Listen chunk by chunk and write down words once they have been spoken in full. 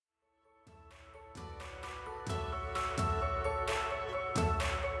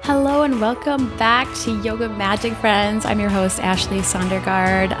Hello and welcome back to Yoga Magic Friends. I'm your host, Ashley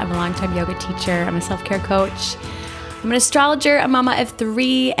Sondergaard. I'm a longtime yoga teacher. I'm a self-care coach. I'm an astrologer, a mama of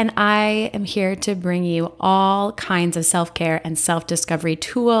three, and I am here to bring you all kinds of self-care and self-discovery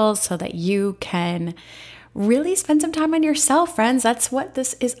tools so that you can really spend some time on yourself, friends. That's what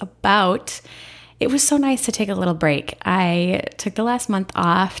this is about. It was so nice to take a little break. I took the last month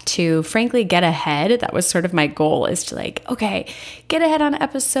off to frankly get ahead. That was sort of my goal, is to get ahead on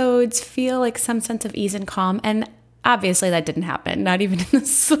episodes, feel like some sense of ease and calm. And obviously that didn't happen, not even in the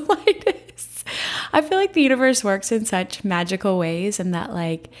slightest. I feel like the universe works in such magical ways, and that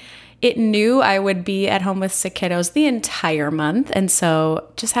it knew I would be at home with sick kiddos the entire month. And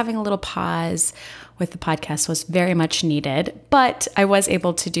so just having a little pause with the podcast was very much needed, but I was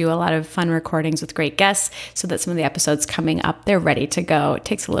able to do a lot of fun recordings with great guests so that some of the episodes coming up, they're ready to go. It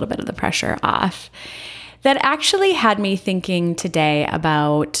takes a little bit of the pressure off. That actually had me thinking today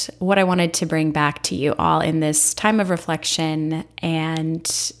about what I wanted to bring back to you all in this time of reflection and,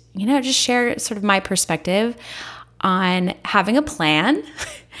 just share sort of my perspective on having a plan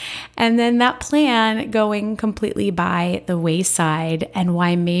and then that plan going completely by the wayside and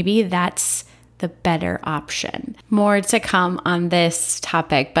why maybe that's the better option. More to come on this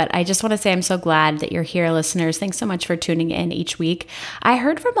topic, but I just want to say I'm so glad that you're here, listeners. Thanks so much for tuning in each week. I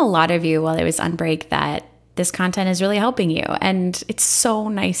heard from a lot of you while I was on break that this content is really helping you, and it's so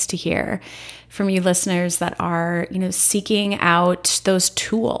nice to hear from you listeners that are, seeking out those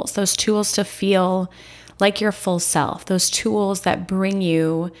tools to feel like your full self, those tools that bring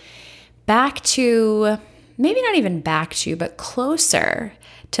you back to, maybe not even back to, but closer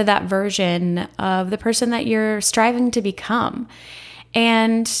to that version of the person that you're striving to become.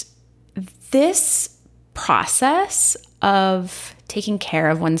 And this process of taking care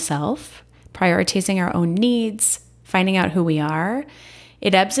of oneself, prioritizing our own needs, finding out who we are,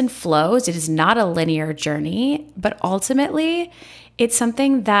 it ebbs and flows. It is not a linear journey, but ultimately it's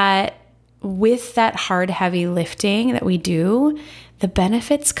something that with that hard, heavy lifting that we do, the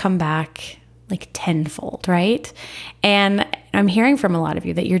benefits come back like tenfold, right? And I'm hearing from a lot of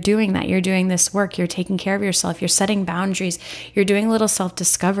you that you're doing that. You're doing this work. You're taking care of yourself. You're setting boundaries. You're doing a little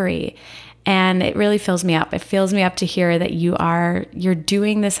self-discovery. And it really fills me up. It fills me up to hear that you're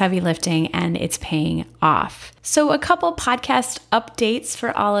doing this heavy lifting and it's paying off. So a couple podcast updates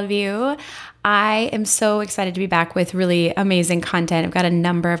for all of you. I am so excited to be back with really amazing content. I've got a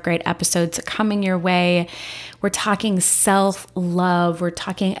number of great episodes coming your way. We're talking self-love. We're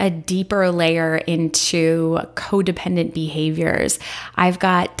talking a deeper layer into codependent behaviors. I've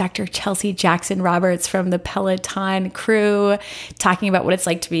got Dr. Chelsea Jackson Roberts from the Peloton crew talking about what it's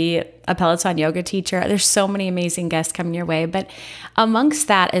like to be a Peloton yoga teacher. There's so many amazing guests coming your way. But amongst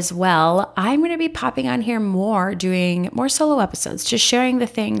that as well, I'm going to be popping on here more, doing more solo episodes, just sharing the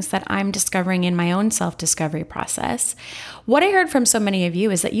things that I'm discovering in my own self-discovery process. What I heard from so many of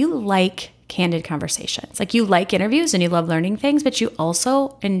you is that you like candid conversations. You like interviews and you love learning things, but you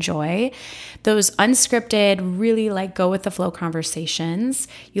also enjoy those unscripted, really go with the flow conversations.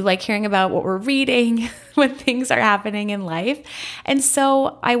 You like hearing about what we're reading when things are happening in life. And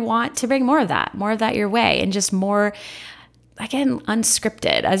so I want to bring more of that your way, and just more, again,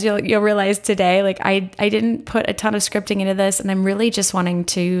 unscripted. As you'll realize today, I didn't put a ton of scripting into this, and I'm really just wanting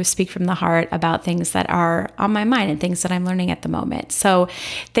to speak from the heart about things that are on my mind and things that I'm learning at the moment. So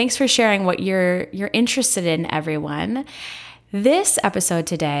thanks for sharing what you're interested in, everyone. This episode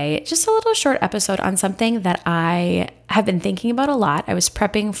today, just a little short episode on something that I have been thinking about a lot. I was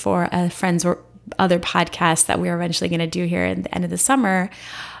prepping for a friend's other podcast that we are eventually going to do here at the end of the summer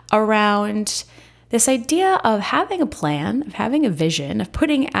around this idea of having a plan, of having a vision, of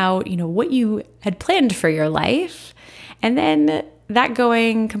putting out, what you had planned for your life, and then that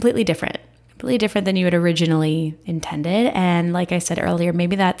going completely different than you had originally intended. And like I said earlier,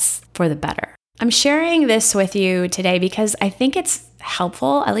 maybe that's for the better. I'm sharing this with you today because I think it's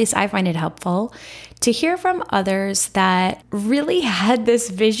helpful, at least I find it helpful, to hear from others that really had this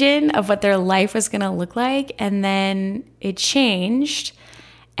vision of what their life was going to look like, and then it changed,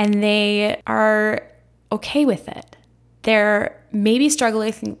 and they are okay with it. They're maybe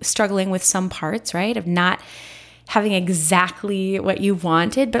struggling with some parts, right, of not having exactly what you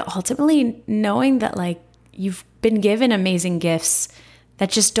wanted, but ultimately knowing that you've been given amazing gifts that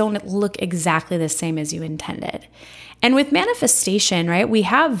just don't look exactly the same as you intended. And with manifestation, right, we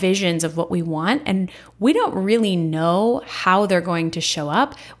have visions of what we want, and we don't really know how they're going to show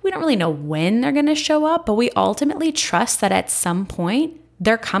up. We don't really know when they're going to show up, but we ultimately trust that at some point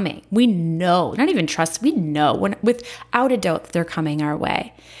they're coming. We know, not even trust, we know without a doubt that they're coming our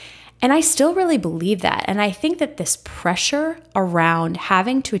way. And I still really believe that. And I think that this pressure around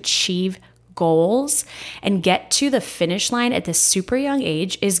having to achieve goals and get to the finish line at this super young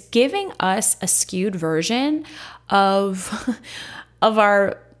age is giving us a skewed version of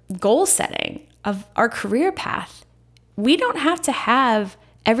our goal setting, of our career path. We don't have to have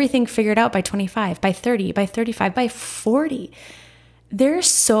everything figured out by 25, by 30, by 35, by 40. There's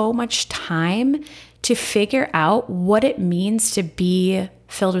so much time to figure out what it means to be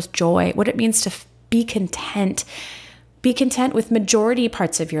filled with joy, what it means to be content. Be content with majority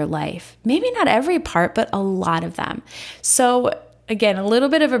parts of your life. Maybe not every part, but a lot of them. So again, a little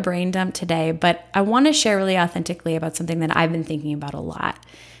bit of a brain dump today, but I want to share really authentically about something that I've been thinking about a lot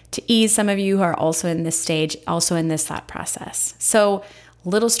to ease some of you who are also in this stage, also in this thought process. So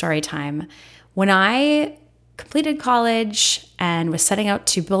little story time. When I completed college and was setting out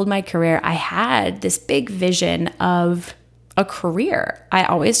to build my career, I had this big vision of a career. I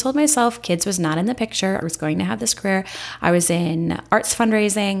always told myself kids was not in the picture. I was going to have this career. I was in arts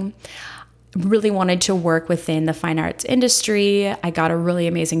fundraising, really wanted to work within the fine arts industry. I got a really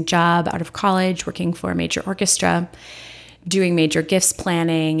amazing job out of college working for a major orchestra, doing major gifts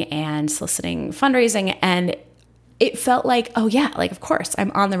planning and soliciting fundraising. And it felt like, oh yeah, like, of course,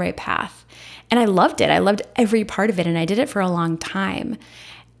 I'm on the right path. And I loved it. I loved every part of it. And I did it for a long time.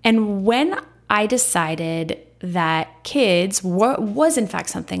 And when I decided that kids was in fact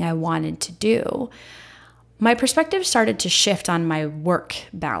something I wanted to do, my perspective started to shift on my work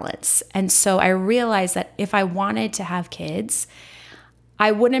balance. And so I realized that if I wanted to have kids,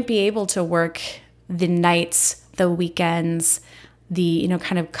 I wouldn't be able to work the nights, the weekends, the,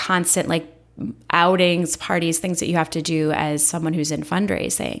 kind of constant like outings, parties, things that you have to do as someone who's in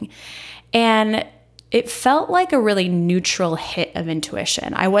fundraising. And it felt like a really neutral hit of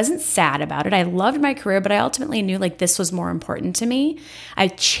intuition. I wasn't sad about it. I loved my career, but I ultimately knew like this was more important to me. I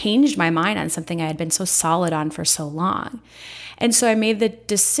changed my mind on something I had been so solid on for so long. And so I made the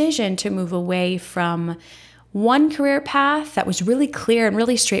decision to move away from one career path that was really clear and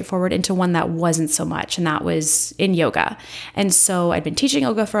really straightforward into one that wasn't so much, and that was in yoga. And so I'd been teaching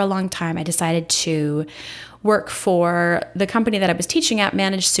yoga for a long time. I decided to work for the company that I was teaching at,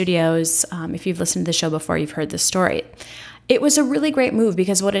 Managed Studios. If you've listened to the show before, you've heard this story. It was a really great move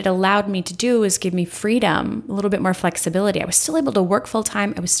because what it allowed me to do is give me freedom, a little bit more flexibility. I was still able to work full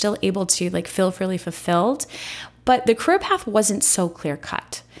time. I was still able to feel really fulfilled, but the career path wasn't so clear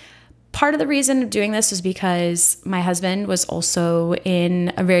cut. Part of the reason of doing this was because my husband was also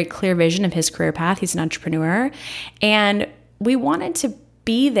in a very clear vision of his career path. He's an entrepreneur, and we wanted to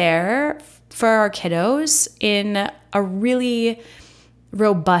be there for our kiddos in a really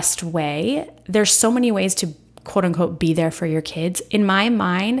robust way. There's so many ways to quote unquote be there for your kids. In my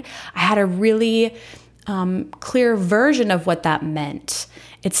mind, I had a really clear version of what that meant.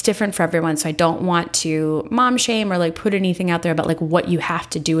 It's different for everyone. So I don't want to mom shame or put anything out there about what you have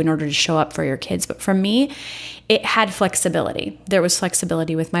to do in order to show up for your kids. But for me, it had flexibility. There was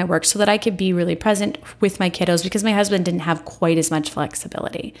flexibility with my work so that I could be really present with my kiddos because my husband didn't have quite as much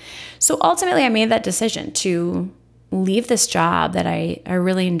flexibility. So ultimately I made that decision to leave this job that I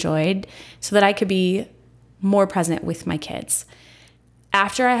really enjoyed so that I could be more present with my kids.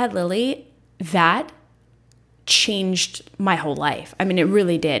 After I had Lily, that changed my whole life. I mean, it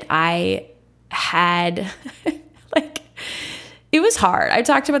really did. I had it was hard. I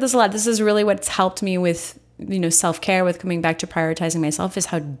talked about this a lot. This is really what's helped me with, self-care, with coming back to prioritizing myself, is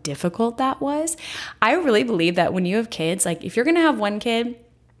how difficult that was. I really believe that when you have kids, if you're going to have one kid,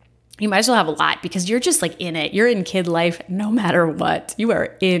 you might as well have a lot because you're just in it. You're in kid life no matter what. You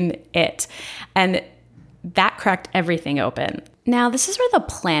are in it. And that cracked everything open. Now, this is where the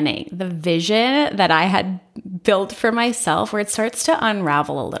planning, the vision that I had built for myself, where it starts to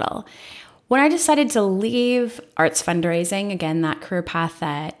unravel a little. When I decided to leave arts fundraising, again, that career path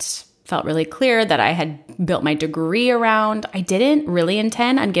that felt really clear that I had built my degree around, I didn't really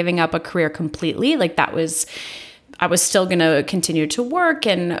intend on giving up a career completely. I was still going to continue to work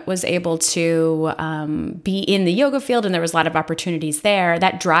and was able to be in the yoga field, and there was a lot of opportunities there.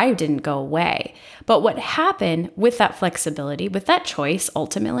 That drive didn't go away. But what happened with that flexibility, with that choice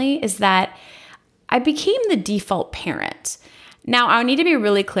ultimately, is that I became the default parent. Now, I need to be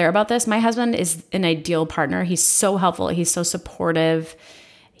really clear about this. My husband is an ideal partner. He's so helpful. He's so supportive.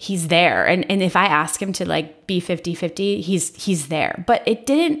 He's there. And if I ask him to be 50-50, he's there. But it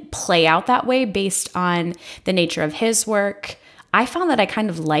didn't play out that way based on the nature of his work. I found that I kind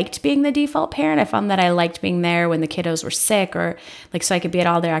of liked being the default parent. I found that I liked being there when the kiddos were sick or like so I could be at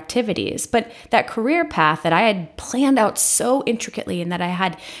all their activities. But that career path that I had planned out so intricately and that I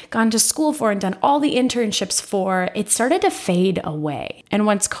had gone to school for and done all the internships for, it started to fade away. And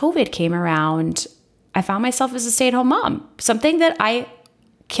once COVID came around, I found myself as a stay-at-home mom, something that I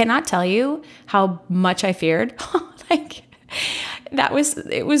cannot tell you how much I feared.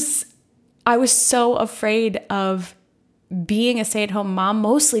 I was so afraid of being a stay-at-home mom,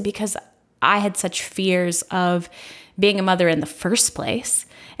 mostly because I had such fears of being a mother in the first place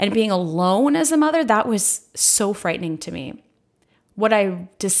and being alone as a mother. That was so frightening to me. What I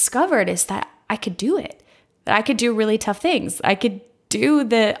discovered is that I could do it, that I could do really tough things. I could do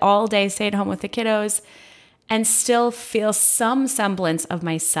the all day stay at home with the kiddos and still feel some semblance of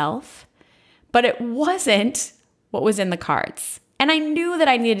myself, but it wasn't what was in the cards. And I knew that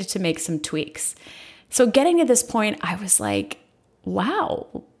I needed to make some tweaks. So getting to this point, I was like,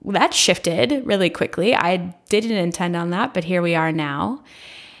 wow, that shifted really quickly. I didn't intend on that, but here we are now.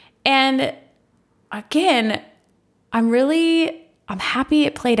 And again, I'm happy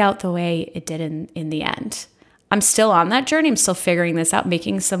it played out the way it did in the end. I'm still on that journey. I'm still figuring this out,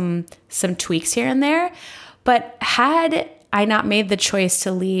 making some tweaks here and there. But had I not made the choice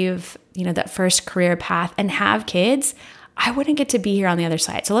to leave, that first career path and have kids, I wouldn't get to be here on the other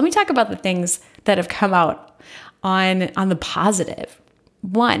side. So let me talk about the things that have come out on the positive.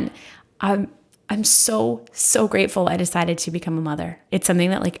 One, I'm so grateful I decided to become a mother. It's something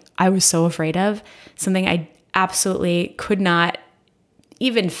that I was so afraid of, something I absolutely could not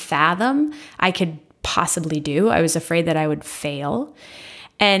even fathom I could possibly do. I was afraid that I would fail.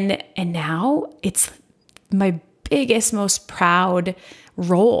 And now it's my biggest, most proud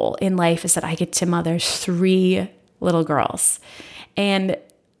role in life is that I get to mother 3 little girls. And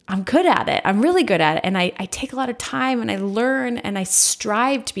I'm good at it. I'm really good at it. And I take a lot of time and I learn and I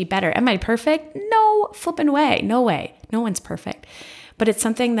strive to be better. Am I perfect? No flipping way. No way. No one's perfect. But it's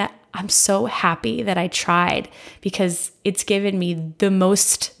something that I'm so happy that I tried because it's given me the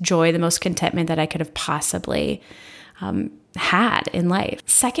most joy, the most contentment that I could have possibly had in life.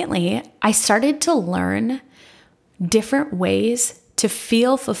 Secondly, I started to learn different ways to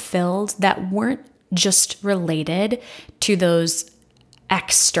feel fulfilled that weren't just related to those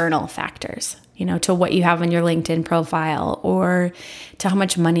external factors, to what you have on your LinkedIn profile or to how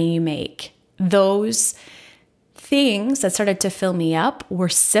much money you make. Those things that started to fill me up were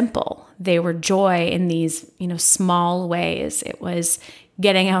simple. They were joy in these, small ways. It was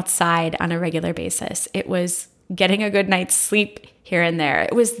getting outside on a regular basis. It was getting a good night's sleep here and there.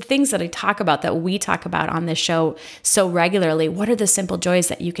 It was the things that I talk about, that we talk about on this show so regularly. What are the simple joys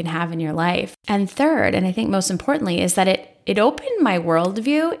that you can have in your life? And third, and I think most importantly, is that it opened my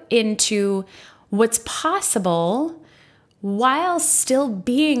worldview into what's possible while still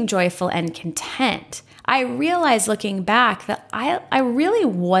being joyful and content. I realized looking back that I really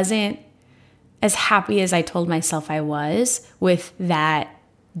wasn't as happy as I told myself I was with that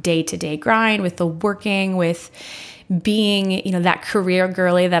day-to-day grind, with the working, with being, that career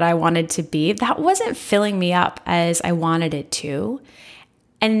girly that I wanted to be. That wasn't filling me up as I wanted it to.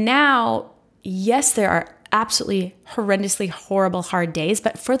 And now, yes, there are absolutely horrendously horrible, hard days,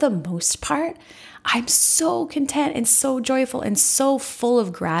 but for the most part, I'm so content and so joyful and so full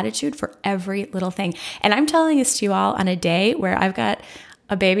of gratitude for every little thing. And I'm telling this to you all on a day where I've got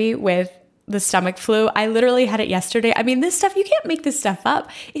a baby with the stomach flu. I literally had it yesterday. I mean, this stuff, you can't make this stuff up.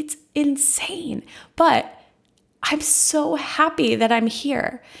 It's insane. But I'm so happy that I'm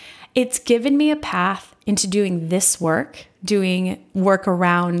here. It's given me a path into doing this work, doing work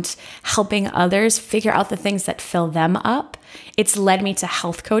around helping others figure out the things that fill them up. It's led me to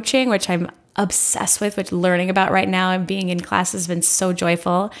health coaching, which I'm obsessed with, which learning about right now, and being in classes has been so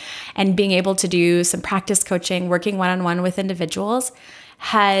joyful. And being able to do some practice coaching, working one-on-one with individuals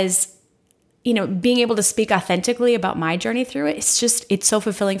has, being able to speak authentically about my journey through it, it's so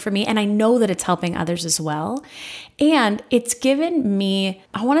fulfilling for me. And I know that it's helping others as well. And it's given me,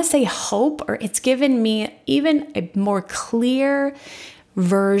 I want to say hope, or it's given me even a more clear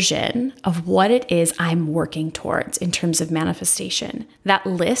version of what it is I'm working towards in terms of manifestation. That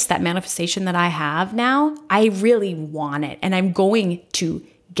list, that manifestation that I have now, I really want it and I'm going to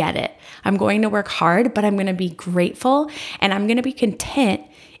get it. I'm going to work hard, but I'm going to be grateful and I'm going to be content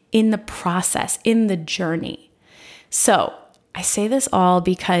in the process, in the journey. So I say this all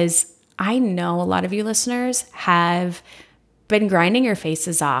because I know a lot of you listeners have been grinding your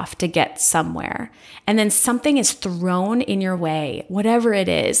faces off to get somewhere. And then something is thrown in your way, whatever it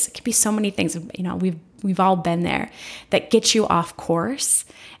is. It can be so many things. We've we've all been there, that gets you off course.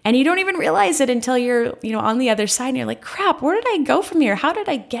 And you don't even realize it until you're, on the other side and you're like, crap, where did I go from here? How did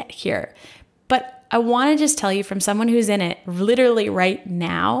I get here? But I want to just tell you from someone who's in it literally right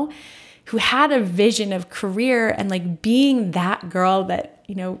now, who had a vision of career and like being that girl that,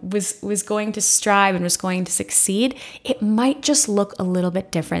 was going to strive and was going to succeed, it might just look a little bit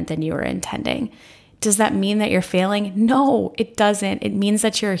different than you were intending. Does that mean that you're failing? No, it doesn't. It means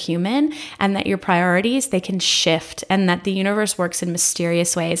that you're a human and that your priorities, they can shift and that the universe works in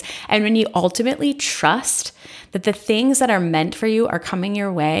mysterious ways. And when you ultimately trust that the things that are meant for you are coming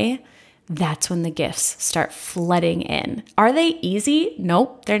your way, that's when the gifts start flooding in. Are they easy?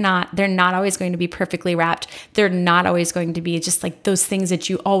 Nope, they're not. They're not always going to be perfectly wrapped. They're not always going to be just like those things that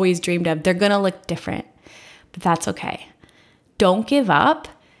you always dreamed of. They're going to look different, but that's okay. Don't give up.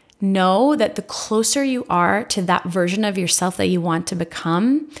 Know that the closer you are to that version of yourself that you want to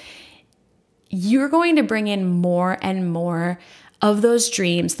become, you're going to bring in more and more of those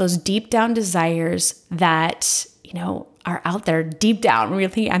dreams, those deep down desires that, are out there deep down.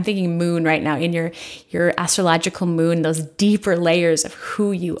 I'm thinking moon right now, in your astrological moon, those deeper layers of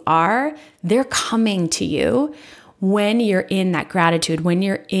who you are, they're coming to you when you're in that gratitude, when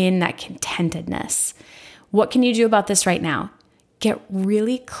you're in that contentedness. What can you do about this right now? Get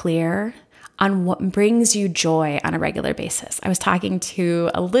really clear on what brings you joy on a regular basis. I was talking to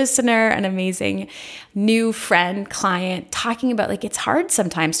a listener, an amazing new friend, client, talking about like it's hard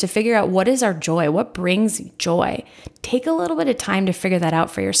sometimes to figure out what is our joy, what brings joy. Take a little bit of time to figure that out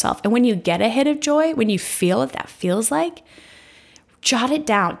for yourself. And when you get a hit of joy, when you feel what that feels like, jot it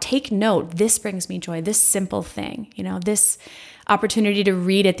down, take note. This brings me joy, this simple thing, this opportunity to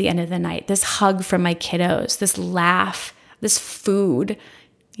read at the end of the night, this hug from my kiddos, this laugh, this food,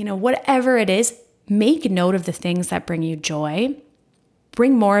 whatever it is, make note of the things that bring you joy,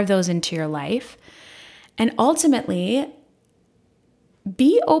 bring more of those into your life, and ultimately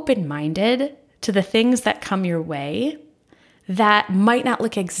be open-minded to the things that come your way that might not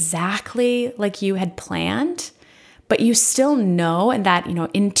look exactly like you had planned, but you still know in that,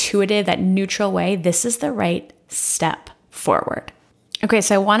 intuitive, that neutral way, this is the right step forward. Okay,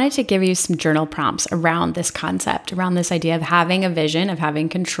 so I wanted to give you some journal prompts around this concept, around this idea of having a vision, of having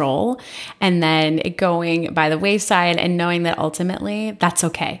control, and then it going by the wayside and knowing that ultimately that's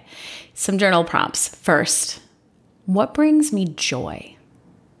okay. Some journal prompts. First, what brings me joy?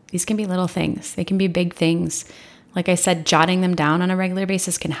 These can be little things. They can be big things. Like I said, jotting them down on a regular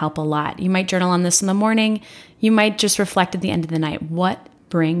basis can help a lot. You might journal on this in the morning. You might just reflect at the end of the night. What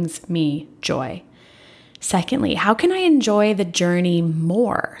brings me joy? Secondly, how can I enjoy the journey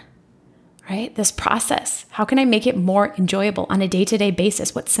more, right? This process, how can I make it more enjoyable on a day-to-day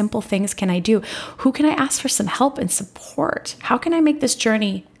basis? What simple things can I do? Who can I ask for some help and support? How can I make this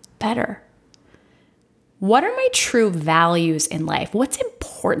journey better? What are my true values in life? What's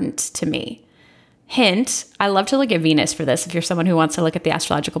important to me? Hint, I love to look at Venus for this. If you're someone who wants to look at the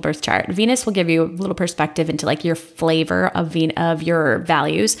astrological birth chart, Venus will give you a little perspective into like your flavor of your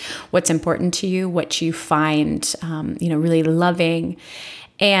values, what's important to you, what you find, really loving.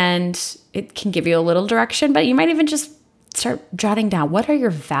 And it can give you a little direction, but you might even just start jotting down, what are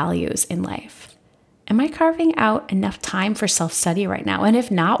your values in life? Am I carving out enough time for self-study right now? And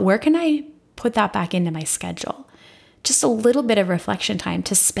if not, where can I put that back into my schedule? Just a little bit of reflection time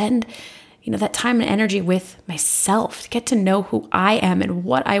to spend that time and energy with myself, to get to know who I am and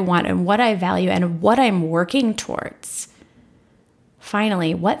what I want and what I value and what I'm working towards.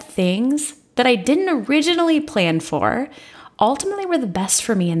 Finally, what things that I didn't originally plan for ultimately were the best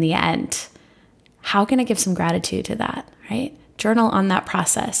for me in the end? How can I give some gratitude to that, right? Journal on that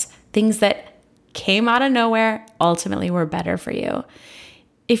process. Things that came out of nowhere ultimately were better for you.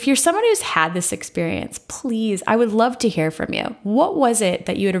 If you're someone who's had this experience, please, I would love to hear from you. What was it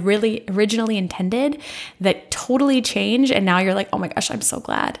that you had really originally intended that totally changed and now you're like, oh my gosh, I'm so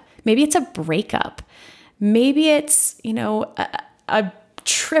glad. Maybe it's a breakup. Maybe it's, a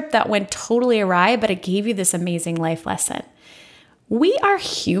trip that went totally awry, but it gave you this amazing life lesson. We are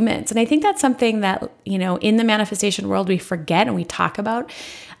humans. And I think that's something that, in the manifestation world, we forget and we talk about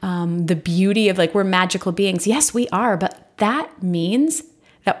the beauty of like, we're magical beings. Yes, we are. But that means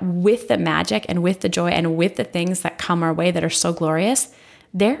that with the magic and with the joy and with the things that come our way that are so glorious,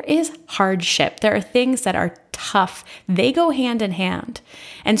 there is hardship. There are things that are tough. They go hand in hand.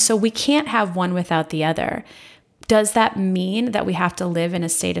 And so we can't have one without the other. Does that mean that we have to live in a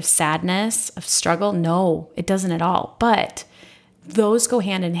state of sadness, of struggle? No, it doesn't at all. But those go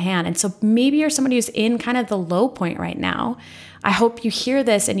hand in hand. And so maybe you're somebody who's in kind of the low point right now. I hope you hear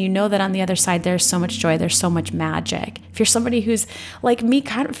this and you know that on the other side, there's so much joy, there's so much magic. If you're somebody who's like me,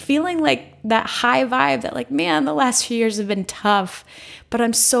 kind of feeling like that high vibe that like, man, the last few years have been tough, but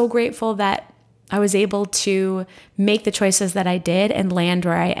I'm so grateful that I was able to make the choices that I did and land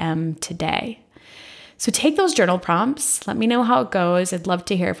where I am today. So take those journal prompts. Let me know how it goes. I'd love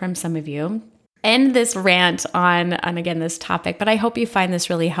to hear from some of you. End this rant on again, this topic, but I hope you find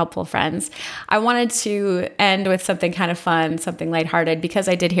this really helpful, friends. I wanted to end with something kind of fun, something lighthearted, because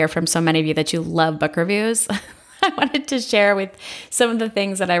I did hear from so many of you that you love book reviews. I wanted to share with some of the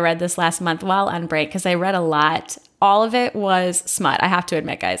things that I read this last month while on break, because I read a lot. All of it was smut. I have to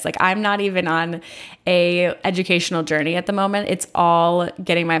admit, guys, like I'm not even on a educational journey at the moment. It's all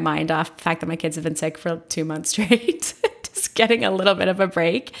getting my mind off the fact that my kids have been sick for 2 months straight. Just getting a little bit of a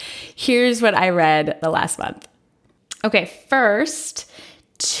break. Here's what I read the last month. Okay, first,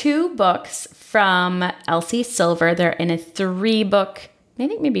 2 books from Elsie Silver. They're in a 3-book,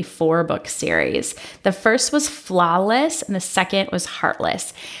 maybe 4-book series. The first was Flawless and the second was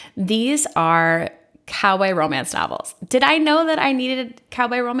Heartless. These are cowboy romance novels. Did I know that I needed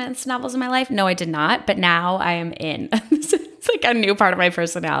cowboy romance novels in my life? No, I did not, but now I am in. It's like a new part of my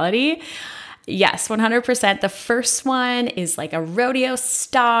personality. Yes, 100%. The first one is like a rodeo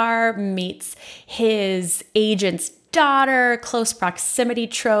star meets his agent's daughter, close proximity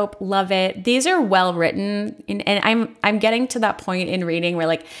trope. Love it. These are well written, and I'm getting to that point in reading where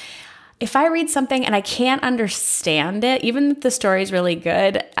like if I read something and I can't understand it, even if the story is really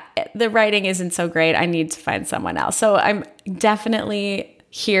good, the writing isn't so great. I need to find someone else. So I'm definitely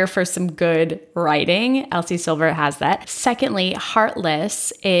here for some good writing. Elsie Silver has that. Secondly,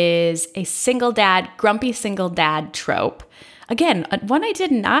 Heartless is a grumpy single dad trope. Again, one I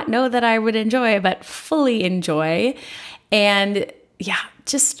did not know that I would enjoy, but fully enjoy. And yeah,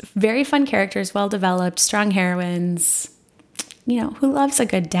 just very fun characters, well developed, strong heroines. You know, who loves a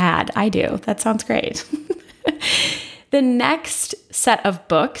good dad? I do. That sounds great. The next set of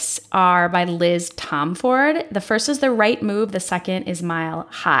books are by Liz Tomford. The first is The Right Move. The second is Mile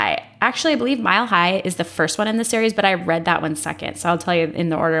High. Actually, I believe Mile High is the first one in the series, but I read that one second. So I'll tell you in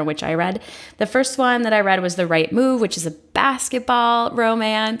the order in which I read. The first one that I read was The Right Move, which is a basketball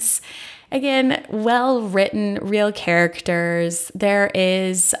romance. Again, well-written, real characters. There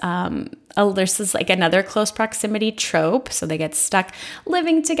is there's this like another close proximity trope. So they get stuck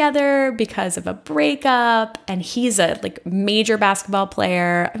living together because of a breakup, and he's a like major basketball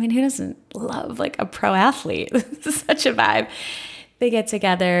player. I mean, who doesn't love like a pro athlete? This is such a vibe. They get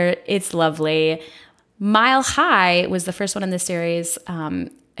together. It's lovely. Mile High was the first one in the series.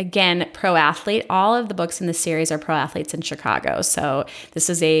 Again, pro athlete. All of the books in the series are pro athletes in Chicago. So this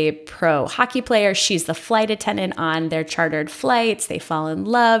is a pro hockey player. She's the flight attendant on their chartered flights. They fall in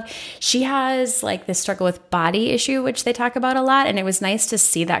love. She has like this struggle with body issue, which they talk about a lot. And it was nice to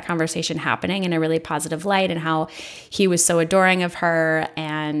see that conversation happening in a really positive light and how he was so adoring of her,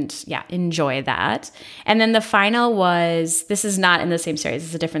 and yeah, enjoy that. And then the final was, this is not in the same series.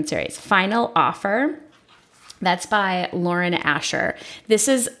 It's a different series. Final Offer. That's by Lauren Asher. This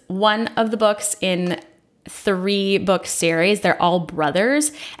is one of the books in 3-book series. They're all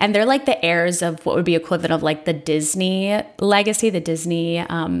brothers, and they're like the heirs of what would be equivalent of like the Disney legacy, the Disney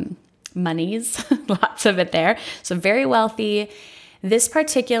monies, lots of it there. So very wealthy. This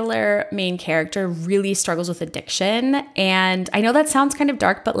particular main character really struggles with addiction. And I know that sounds kind of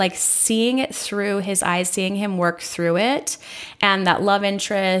dark, but like seeing it through his eyes, seeing him work through it, and that love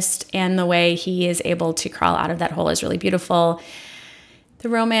interest and the way he is able to crawl out of that hole is really beautiful. The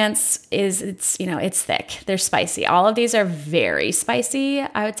romance is, it's thick. They're spicy. All of these are very spicy.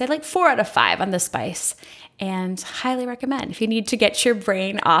 I would say like 4 out of 5 on the spice. And highly recommend if you need to get your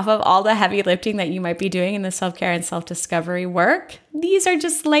brain off of all the heavy lifting that you might be doing in the self-care and self-discovery work. These are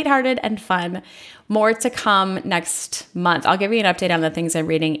just lighthearted and fun. More to come next month. I'll give you an update on the things I'm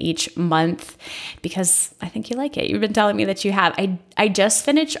reading each month because I think you like it. You've been telling me that you have. I just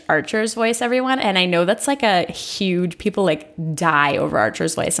finished Archer's Voice, everyone, and I know that's like a huge, people like die over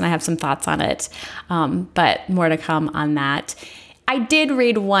Archer's Voice, and I have some thoughts on it, but more to come on that. I did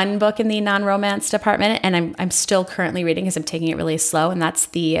read one book in the non-romance department, and I'm still currently reading because I'm taking it really slow, and that's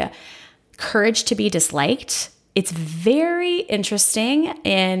The Courage to be Disliked. It's very interesting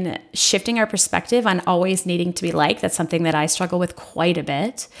in shifting our perspective on always needing to be liked. That's something that I struggle with quite a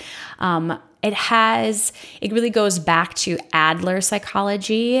bit. It really goes back to Adler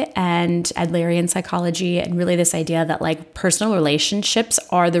psychology and Adlerian psychology, and really this idea that like personal relationships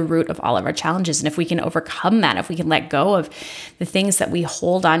are the root of all of our challenges. And if we can overcome that, if we can let go of the things that we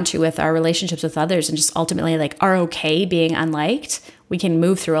hold on to with our relationships with others and just ultimately like are okay being unliked, we can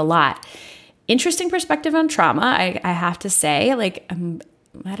move through a lot. interesting perspective on trauma. I have to say, like,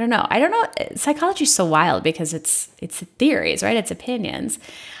 I don't know. Psychology is so wild because it's theories, right? It's opinions.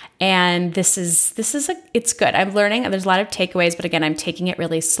 And it's good. I'm learning. There's a lot of takeaways, but again, I'm taking it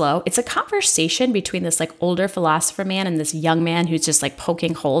really slow. It's a conversation between this like older philosopher man and this young man who's just like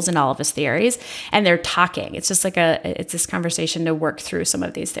poking holes in all of his theories, and they're talking. It's just like it's this conversation to work through some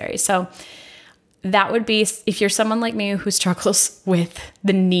of these theories. So that would be, if you're someone like me who struggles with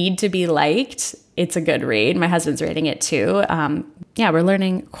the need to be liked, it's a good read. My husband's reading it too. We're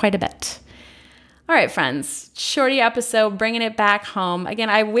learning quite a bit. All right, friends, shorty episode, bringing it back home. Again,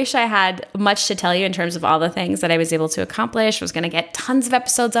 I wish I had much to tell you in terms of all the things that I was able to accomplish. I was going to get tons of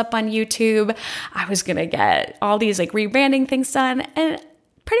episodes up on YouTube. I was going to get all these like rebranding things done, and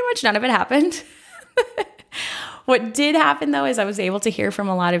pretty much none of it happened. What did happen though is I was able to hear from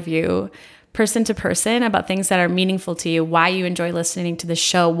a lot of you person to person about things that are meaningful to you, why you enjoy listening to the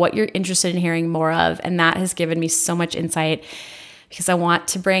show, what you're interested in hearing more of. And that has given me so much insight, because I want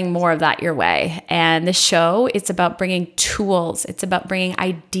to bring more of that your way. And the show, it's about bringing tools. It's about bringing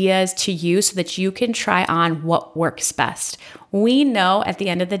ideas to you so that you can try on what works best. We know at the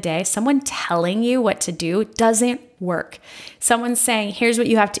end of the day, someone telling you what to do doesn't work. Someone saying, here's what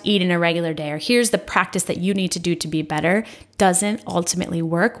you have to eat in a regular day, or here's the practice that you need to do to be better, doesn't ultimately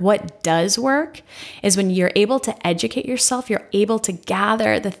work. What does work is when you're able to educate yourself, you're able to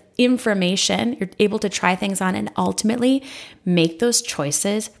gather the information, you're able to try things on, and ultimately make those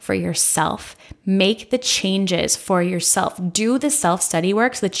choices for yourself. Make the changes for yourself. Do the self-study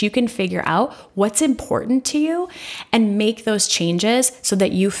work so that you can figure out what's important to you and make those changes so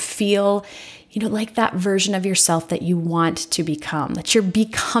that you feel like that version of yourself that you want to become, that you're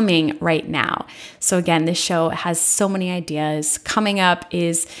becoming right now. So again, this show has so many ideas. Coming up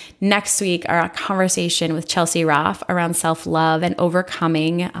is next week, our conversation with Chelsea Roff around self-love and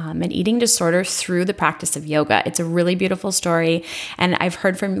overcoming an eating disorder through the practice of yoga. It's a really beautiful story. And I've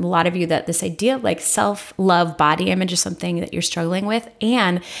heard from a lot of you that this idea of like self-love body image is something that you're struggling with,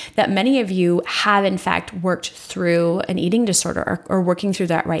 and that many of you have in fact worked through an eating disorder or working through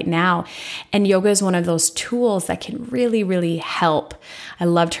that right now. And yoga is one of those tools that can really, really help. I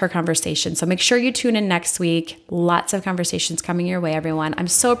loved her conversation. So make sure you tune in next week. Lots of conversations coming your way, everyone. I'm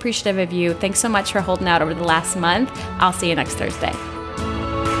so appreciative of you. Thanks so much for holding out over the last month. I'll see you next Thursday.